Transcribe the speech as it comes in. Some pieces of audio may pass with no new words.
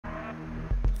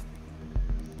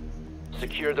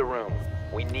Secure the room.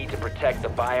 We need to protect the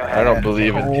biohazard. I don't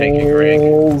believe in taking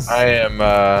rank. I am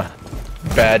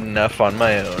bad enough on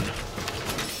my own.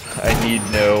 I need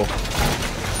no.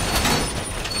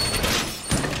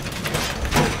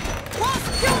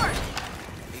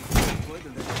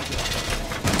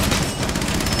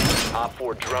 Op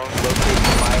 4 drone located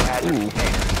the biohazard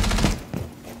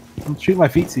container. I'm shooting my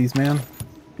feetsies, man.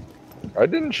 I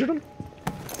didn't shoot him.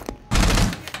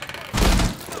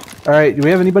 Alright, do we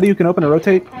have anybody who can open a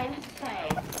rotate?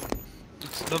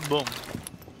 It's not bomb.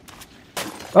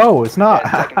 Oh, it's not.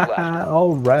 10 seconds left.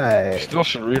 Alright. Still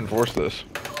should reinforce this.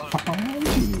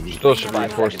 Still should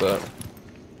reinforce that.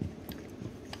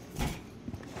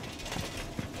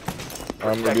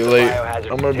 I'm gonna be late.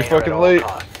 I'm gonna be fucking late.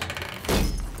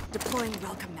 Deploying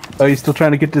welcome mat. Oh, you still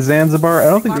trying to get to Zanzibar? I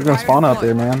don't think they're gonna spawn out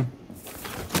there, man.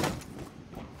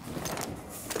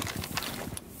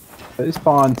 They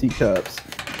spawn teacups.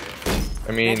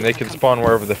 I mean, they can spawn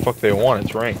wherever the fuck they want.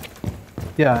 It's ranked.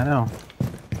 Yeah, I know.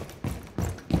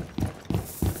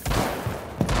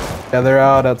 Yeah, they're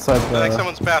out outside I think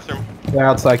someone's bathroom. They're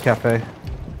outside cafe.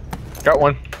 Got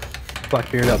one.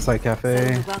 Blackbeard outside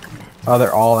cafe. Welcome mat. Oh,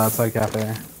 they're all outside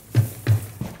cafe.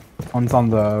 One's on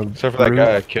the Except for that roof.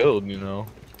 guy I killed, you know.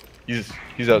 He's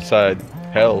outside.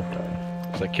 Hell.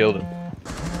 'Cause I killed him.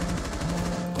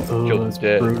 Ooh, Killed him that's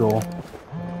dead. brutal.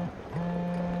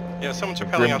 Yeah, someone's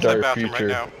repelling outside Grim dark bathroom future.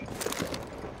 right now.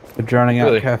 They're drowning out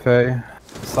Really? cafe.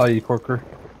 Saw you, Corker.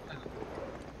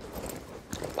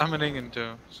 I'm an Ingen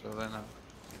too, so they know.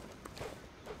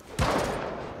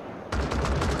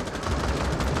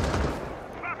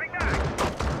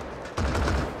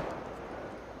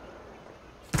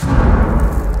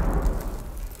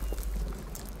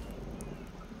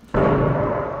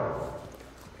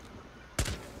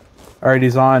 Alright,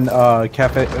 he's on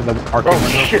cafe, the arcade.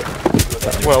 Oh shit!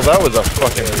 Well, that was a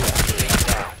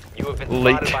fucking You have been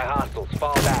late. spotted by hostiles.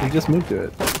 Fall He back. just moved to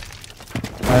it.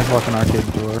 Nice fucking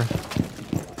arcade door.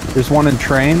 There's one in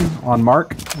train on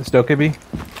Mark, the Stokeby.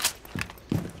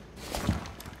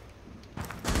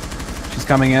 She's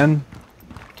coming in.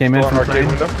 Came in Still on from arcade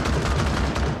train. window.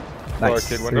 Nice.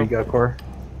 arcade There window. you go, Core.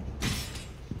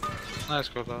 Nice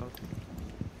call out.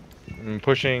 I'm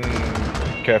pushing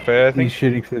cafe, I He's think,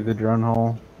 shooting through the drone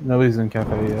hole. Nobody's in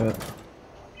cafe yet.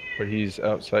 but he's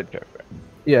outside cafe.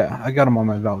 Yeah, I got him on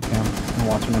my valve cam. I'm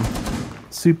watching him.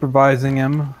 Supervising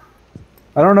him.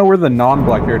 I don't know where the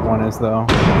non-Blackbeard one is, though.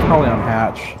 It's probably on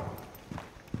hatch.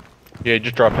 Yeah,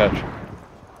 just drop hatch.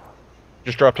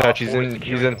 Just drop hatch. He's Op 4 in.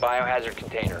 securing He's in. the biohazard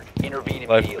container. Intervene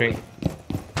Live immediately. ping.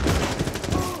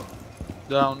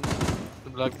 Down. The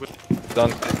Blackbird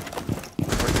Done.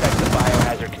 Protect the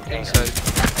biohazard container. inside.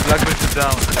 Blackbird is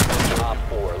down. Op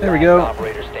 4, There we last go.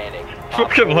 operator standing. Op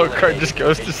Fucking 4 low card eliminated. just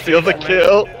goes to steal the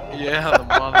kill. Yeah, the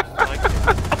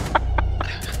motherfucker.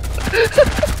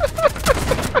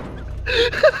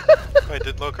 Wait,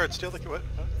 did Lockhart steal the what?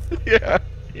 Huh? Yeah.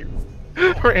 He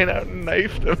ran out and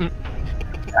knifed him.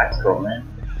 That's cool, man.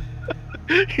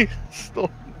 He stole.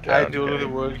 I down, do all guy. the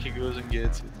work, he goes and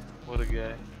gets it. What a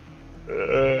guy.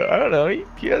 I don't know.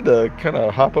 He had to kind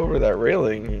of hop over that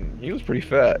railing. He was pretty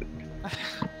fat.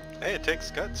 Hey, it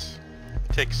takes guts.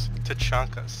 It takes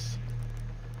Tachankas.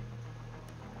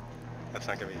 That's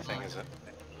not gonna be a thing, is it?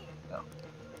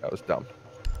 That was dumb.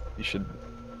 You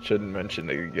shouldn't mention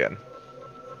it again.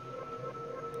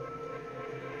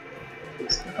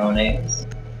 Cojones.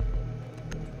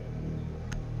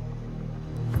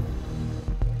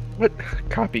 What?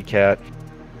 Copycat.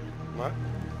 What?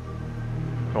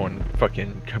 Going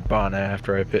fucking cabana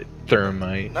after I hit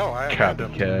thermite. No, I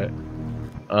Copycat.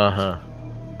 Uh-huh.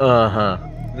 Uh-huh.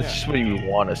 That's Yeah. just what you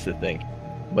want us to think.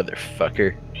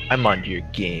 Motherfucker. I'm on your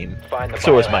game. Find the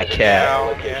So is my biohazard cat. container Meow,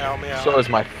 location. meow, meow. So is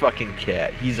my fucking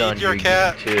cat. He's Feed on your your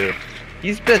cat. game too.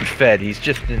 He's been fed. He's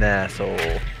just an asshole.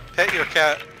 Pet your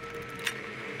cat.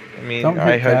 I mean, Don't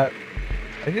I hit had. that.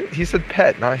 He said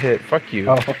pet, not hit. Fuck you.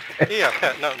 Oh, okay. Yeah,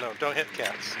 pet. No, no, don't hit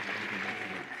cats.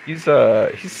 He's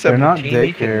They're not 17.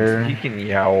 daycare. He can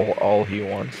yowl all he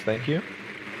wants. Thank you.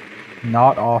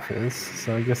 Not office,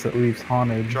 so I guess it leaves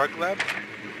haunted. Drug lab?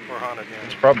 Or haunted,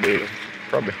 It's yeah.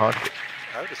 probably haunted.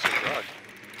 I would assume drug.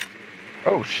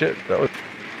 Oh shit, that was.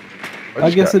 I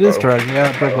guess it is drug,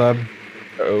 yeah, drug lab.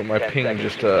 Oh, my 10 ping seconds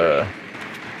just to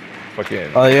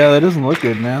fucking. Oh yeah, that doesn't look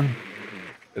good, man.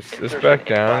 It's back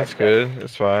down. It's good.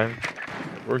 It's fine.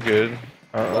 We're good.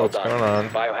 I don't know Well what's done. going on.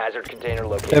 Biohazard container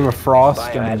located. They have a Frost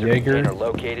and a Biohazard container Jaeger.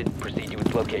 located. Proceed to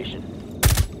its location.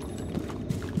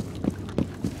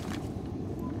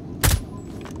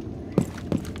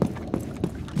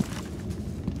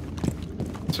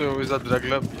 So is that drug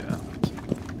lab? Yeah.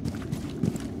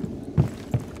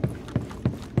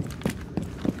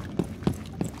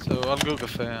 والجوجا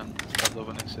فين؟ هذا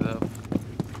بنكسي ذا.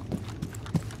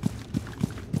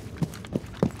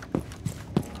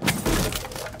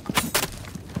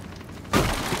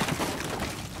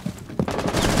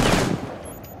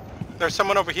 There's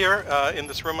someone over here in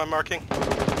this room I'm marking.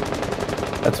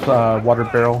 That's water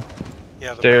barrel.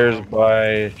 Yeah, Stairs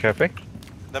by cafe.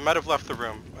 They might have left the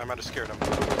room. I might have scared them.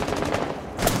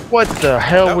 What the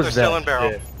hell No, was they're that? still in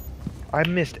barrel. shit? I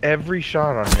missed every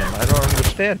shot on him. I don't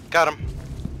understand. Got him.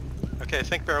 Okay, I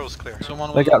think barrel's clear. Someone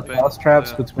They was got up in- frost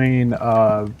traps yeah. between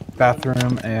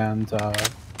bathroom and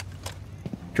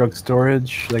drug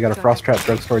storage. They got a frost trap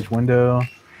drug storage window.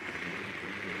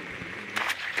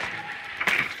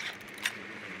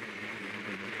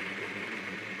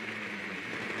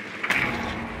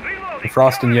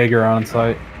 Frost and Jaeger are on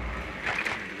site.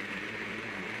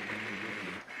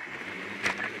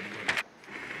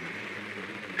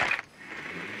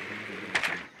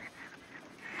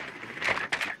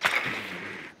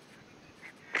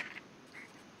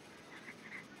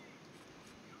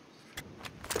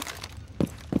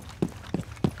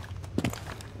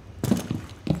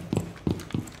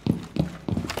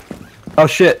 Oh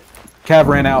shit! Cav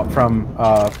ran out from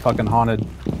fucking haunted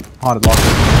locker.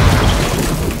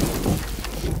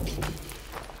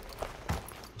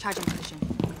 Charging position.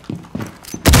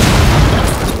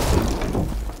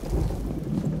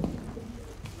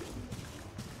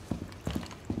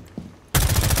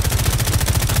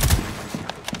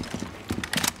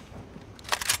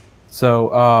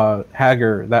 So,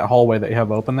 Hager, that hallway that you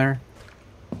have open there?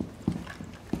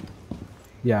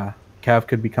 Yeah, Cav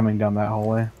could be coming down that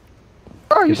hallway.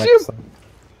 Oh, you Get see back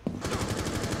him? to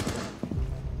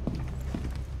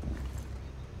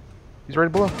He's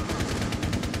right below.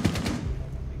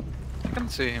 I can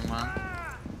see him, man.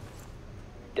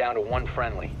 Down to one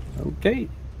friendly. Okay.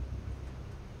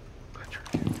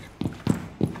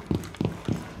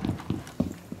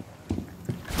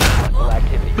 Hostile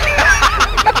activity.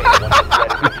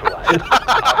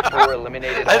 Op 4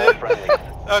 eliminated all friendlies.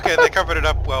 Okay, they covered it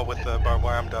up well with the barbed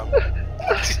wire. I'm done.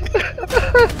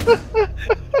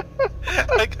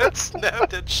 I got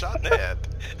snapped and shot in the head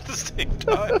at the same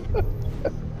time.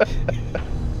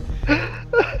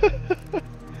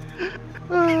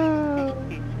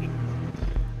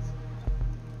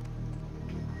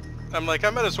 I'm like, I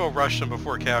might as well rush them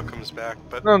before Cab comes back,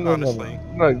 but honestly,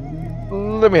 No.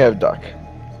 Let me have Doc.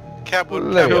 Cab would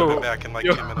Let me- be back in like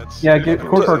 2 minutes. Yeah, get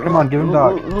Corkor, come on, give him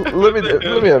Doc. Let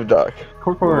me have Doc.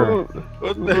 Corkor,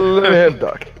 Let me have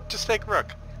Doc. Just take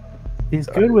Rook. he's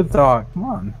good with Doc. Come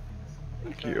on.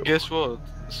 Thank you. Guess what?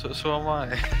 So am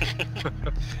I.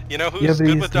 You know who's Yeah, but good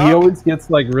he's, with he Doc? always gets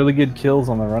like really good kills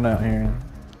on the run out here.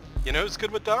 You know who's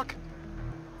good with Doc?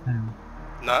 Yeah.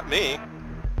 Not me.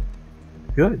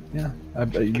 Good, yeah. I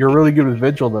bet you're really good with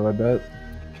Vigil though, I bet.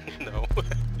 No.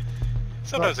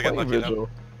 Sometimes I get lucky enough.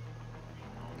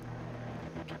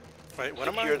 Wait, what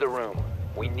am I? Secure the room.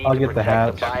 We need I'll to get the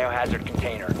protect the hatch. biohazard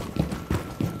container.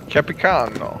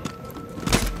 Capicano.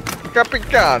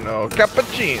 Capicano.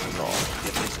 Cappuccino.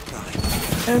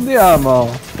 Andiamo.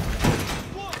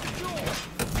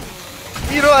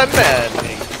 Miro a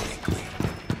Manning.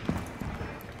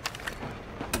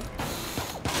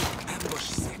 Ambush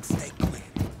 6, stay clear.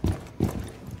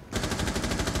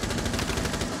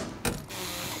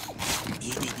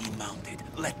 EDD mounted,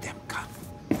 let them come.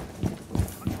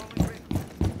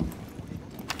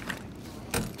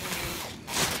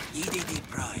 EDD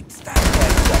prime, stand.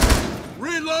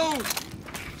 Reload!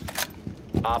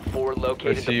 Op 4 I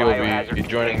located see the you'll biohazard be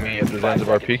joining me at the container. ends of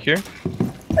our peak here.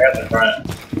 I got the front.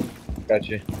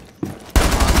 Gotcha.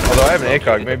 Although I have an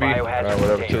ACOG, maybe. Biohazard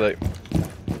Whatever, too container. late.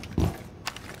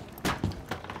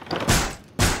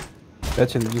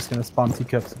 Bet you they're just gonna spawn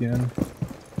teacups again.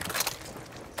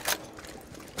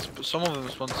 Some of them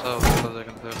spawn south, so they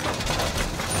can do.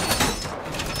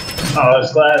 Oh,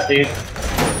 it's glass, dude.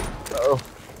 Oh,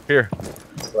 here.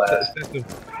 It's glass.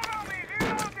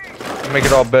 I make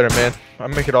it all better, man. I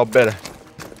make it all better.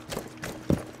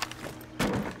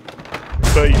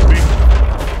 Baby.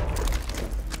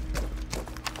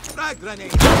 Frag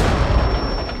grenade!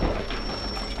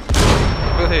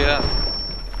 Where they at?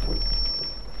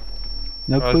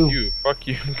 No Oh, clue. it's you. Fuck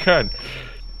you. God.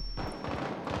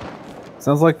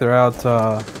 Sounds like they're out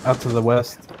to the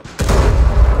west.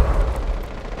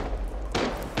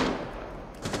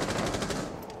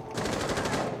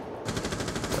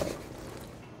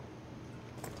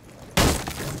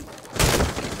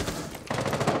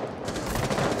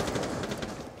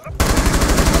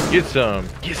 Get some.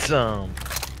 Get some.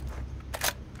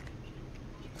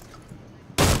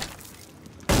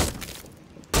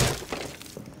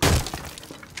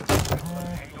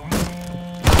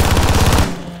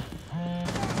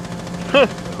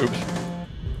 Oops.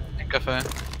 In cafe.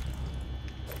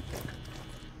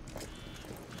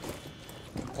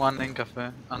 One in cafe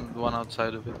and one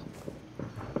outside of it.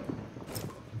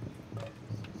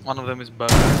 One of them is bug.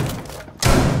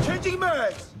 Changing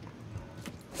mags.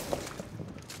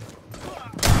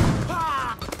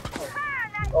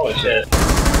 Holy shit.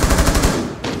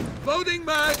 Loading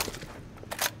mag.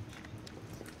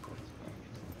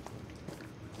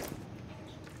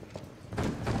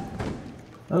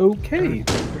 Okay.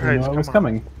 I knew I was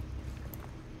coming.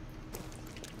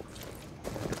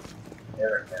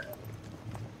 There,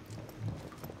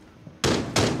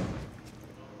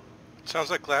 Sounds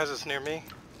like Glaz is near me.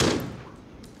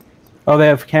 Oh, they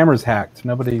have cameras hacked.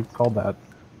 Nobody called that.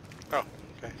 Oh,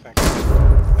 okay, thanks.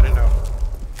 I didn't know.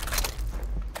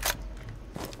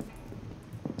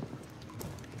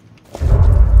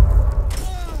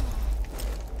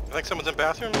 I think someone's in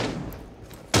bathroom.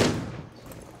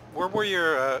 Where were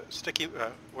your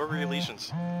where were your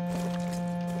lesions?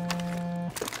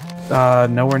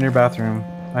 Nowhere near bathroom.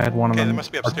 I had one of Okay, they them.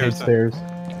 must be upstairs arcade then. stairs.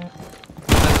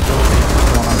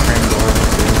 One on train door.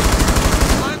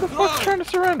 What the fuck's trying to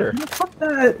surrender? Fuck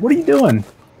that! What are you doing?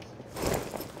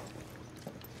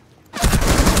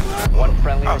 One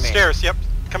friendly Oh, remaining. stairs. Yep,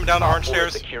 coming down the Op orange 4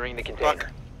 stairs. securing the container. Buck.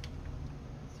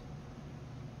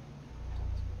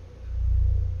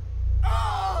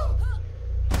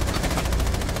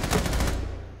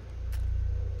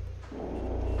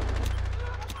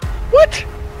 What?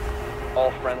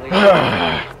 All friendlies.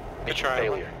 Mission try.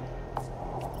 failure.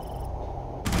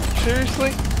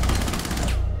 Seriously?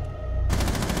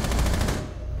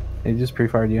 They just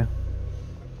pre-fired you.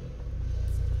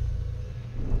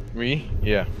 Me?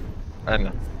 Yeah. I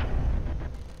know.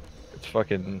 It's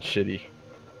fucking shitty.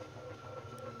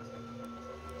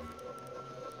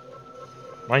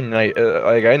 My knife,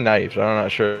 like I knifed. I'm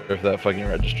not sure if that fucking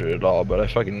registered at all, but I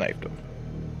fucking knifed him.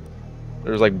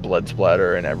 There was like blood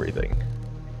splatter and everything.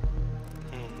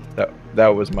 That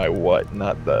was my what,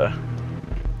 not the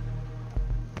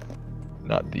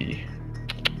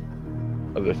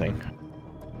other thing.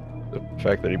 The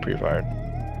fact that he pre-fired.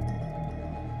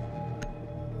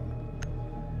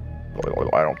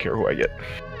 I don't care who I get.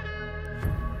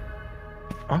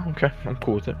 Oh, okay. I'm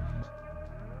cool with it.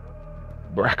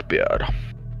 Blackbeard.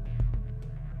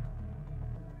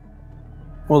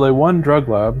 Well, they won drug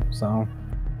lab, so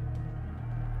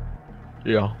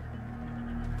Yeah.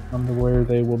 I wonder where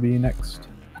they will be next.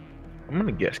 I'm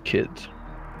gonna guess kids.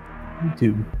 Me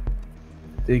too.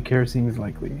 Daycare seems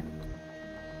likely.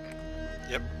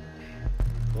 Yep.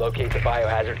 Locate the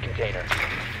biohazard container.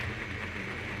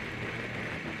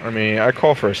 I mean, I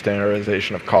call for a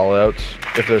standardization of callouts.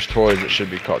 If there's toys, it should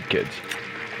be called kids.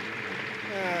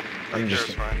 I'm just-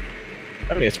 Daycare's fine.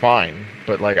 I mean, it's fine,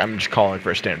 but like, I'm just calling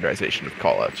for a standardization of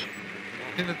callouts.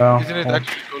 Oh, Isn't it oh.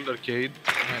 actually called arcade?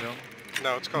 I don't.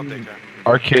 No, it's called daycare.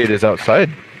 Arcade is outside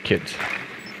kids.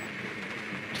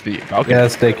 It's the balcony. Yeah,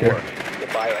 it's daycare. The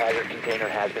biohazard container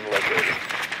has been located.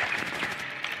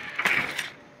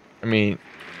 I mean,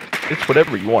 it's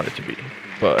whatever you want it to be,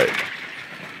 but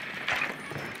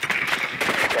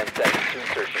 10 seconds to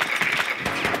insertion.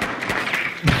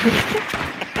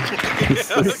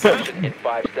 Insertion in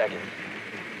 5 seconds.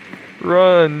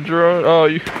 run, drone. Oh,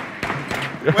 you.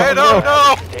 Wait,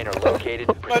 no! Container located.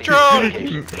 My Proceed to drone!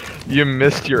 location. You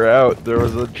missed your out. There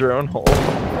was a drone hole.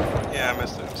 Yeah, I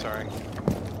missed it. I'm sorry.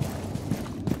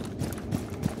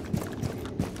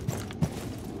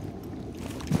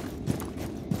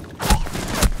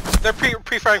 They're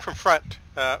pre-firing from front.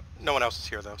 No one else is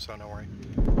here though, so don't worry.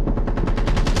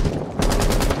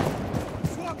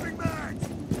 Swapping mags.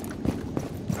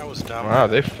 That was dumb. Wow,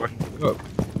 they fucked up.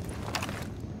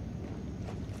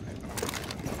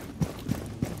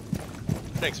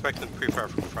 I didn't expect them to pre-fire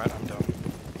from front. I'm dumb.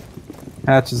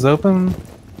 Hatch is open.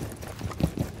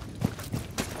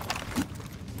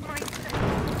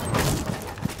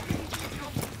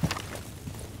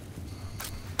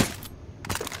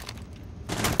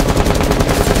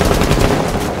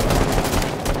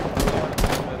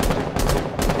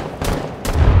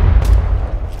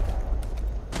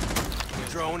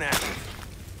 Drone active.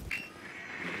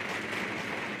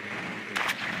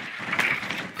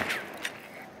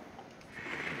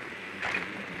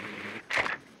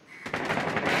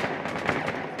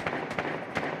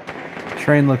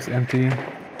 Train looks empty.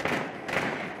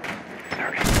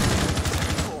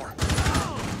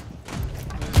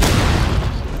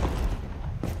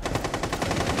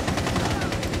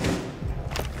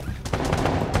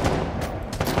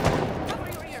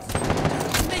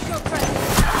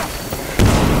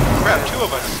 Crap, two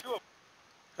of us.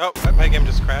 Oh, my game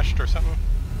just crashed or something.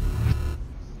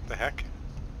 The heck?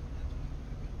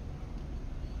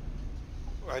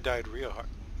 I died real hard.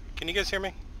 Can you guys hear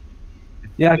me?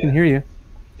 Yeah, I can hear you.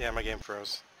 Yeah, my game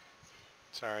froze.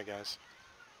 Sorry, guys.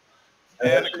 I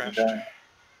And bet it you crashed. can.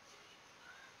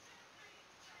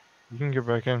 You can get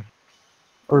back in.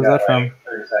 Where's Got that from? like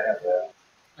 30 seconds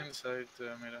left. Inside,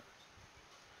 Mira.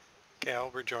 Okay, I'll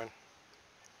rejoin.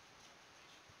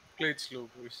 Play it slow,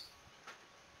 please.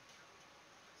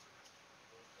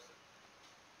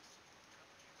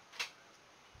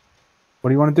 What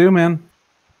do you want to do, man?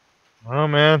 Oh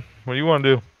man, what do you want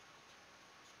to do?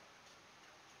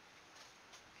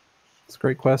 It's a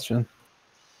great question.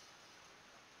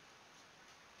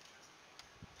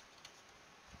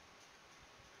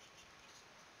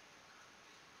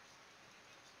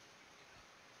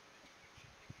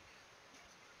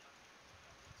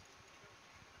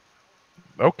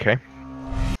 Okay.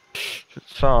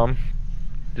 Saw him.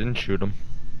 Didn't shoot him.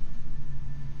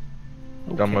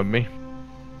 Done with me.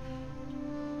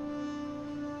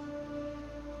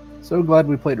 So glad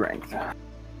we played ranked.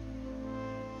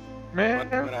 Man,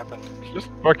 What happened? it's just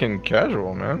fucking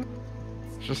casual, man.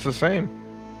 It's just the same.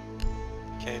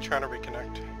 Okay, trying to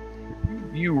reconnect.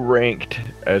 You ranked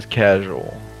as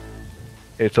casual.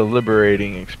 It's a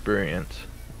liberating experience.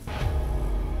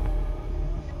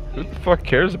 Who the fuck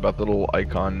cares about the little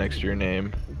icon next to your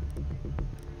name?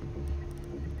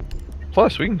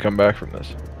 Plus, we can come back from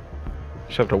this.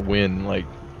 Just have to win like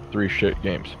 3 shit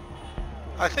games.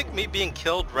 I think me being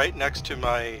killed right next to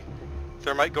my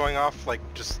thermite going off, like,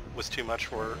 just was too much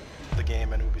for the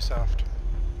game and Ubisoft.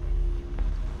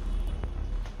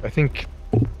 I think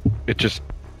it just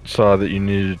saw that you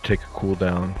needed to take a cool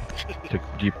down, take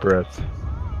a deep breath,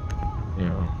 you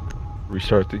know,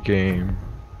 restart the game,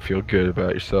 feel good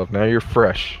about yourself. Now you're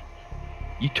fresh.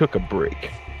 You took a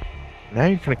break. Now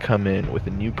you're gonna come in with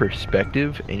a new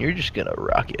perspective and you're just gonna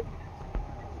rock it.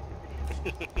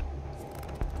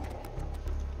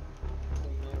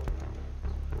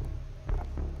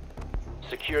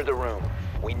 Secure the room.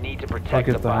 We need to I'll protect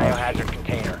get the the hostage. biohazard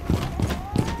container.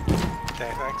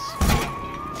 Okay,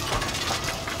 thanks.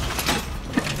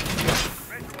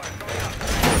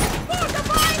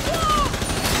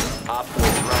 Op 4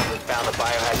 drone has found the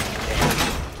biohazard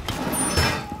container.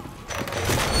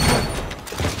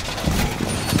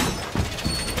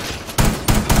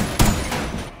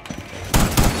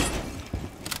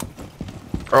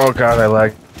 Oh god, I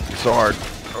lagged so hard.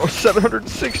 Oh,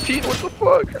 716, what the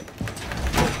fuck?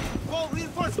 All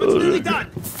reinforcements nearly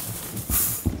done.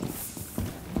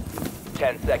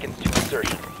 10 seconds to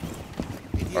insertion.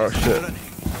 Oh shit.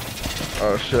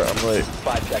 Oh shit, I'm late.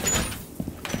 5 seconds.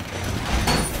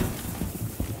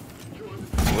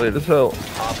 Late as hell.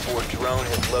 Op 4 drone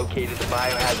has located the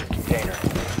biohazard container.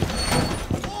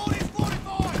 All is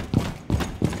fortified.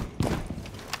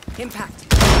 Impact.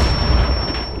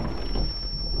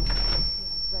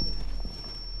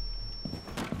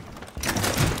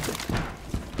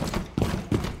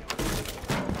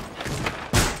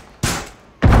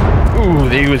 Ooh,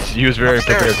 he was very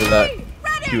prepared for that.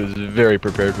 He was very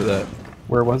prepared for that.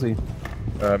 Where was he?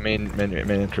 Main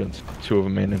entrance. 2 of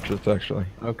them main entrance actually.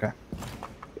 Okay.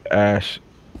 Ash.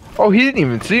 Oh, he didn't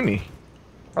even see me.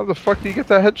 How the fuck did he get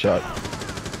that headshot?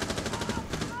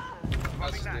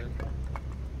 That's dead.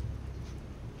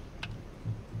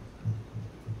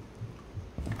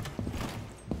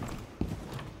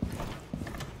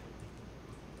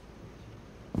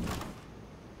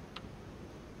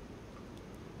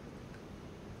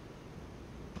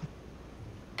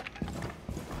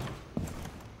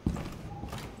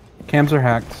 Cams are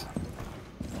hacked.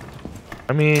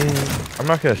 I mean, I'm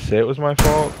not gonna say it was my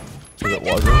fault, because it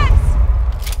wasn't.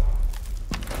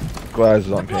 Glass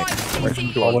is on pink.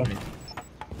 Actually, it wasn't me.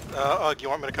 You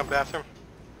want me to come bathroom?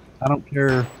 I don't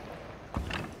care.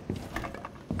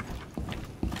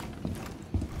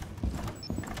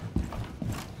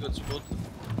 Good spot.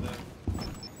 There.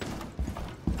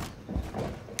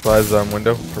 Glass is on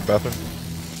window for bathroom.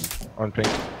 On pink.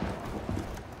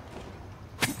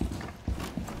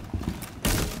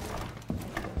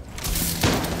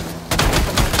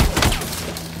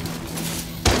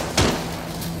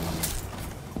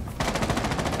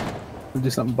 We'll do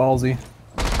something ballsy.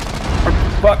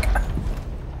 Fuck.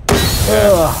 Yeah,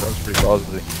 Ugh. that was pretty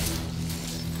ballsy.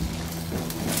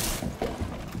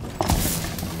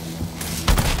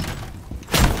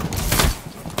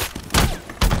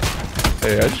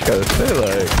 Hey, I just gotta say,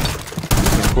 like,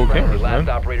 some cool Friendly, cameras, last man.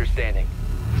 operator standing.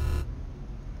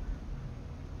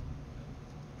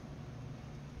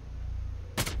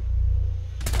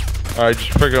 I just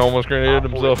freaking almost grenaded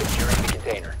Op 4 himself. securing the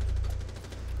container.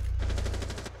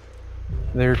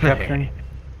 They're capturing.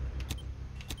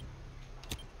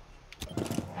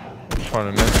 Just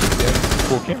wanted to mention, yeah,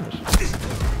 cool cameras.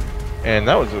 And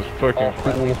that was a All fucking cool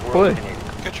friendlies were play. eliminated.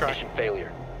 Good try. Mission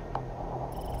failure.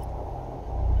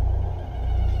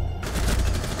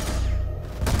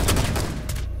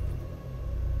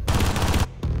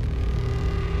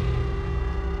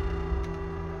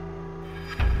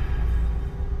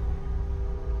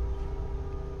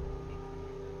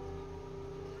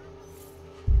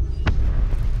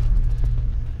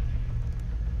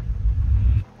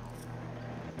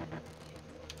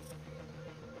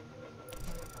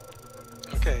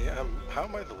 Okay, how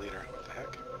am I the leader? What the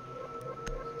heck?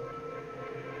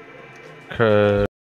 'Cause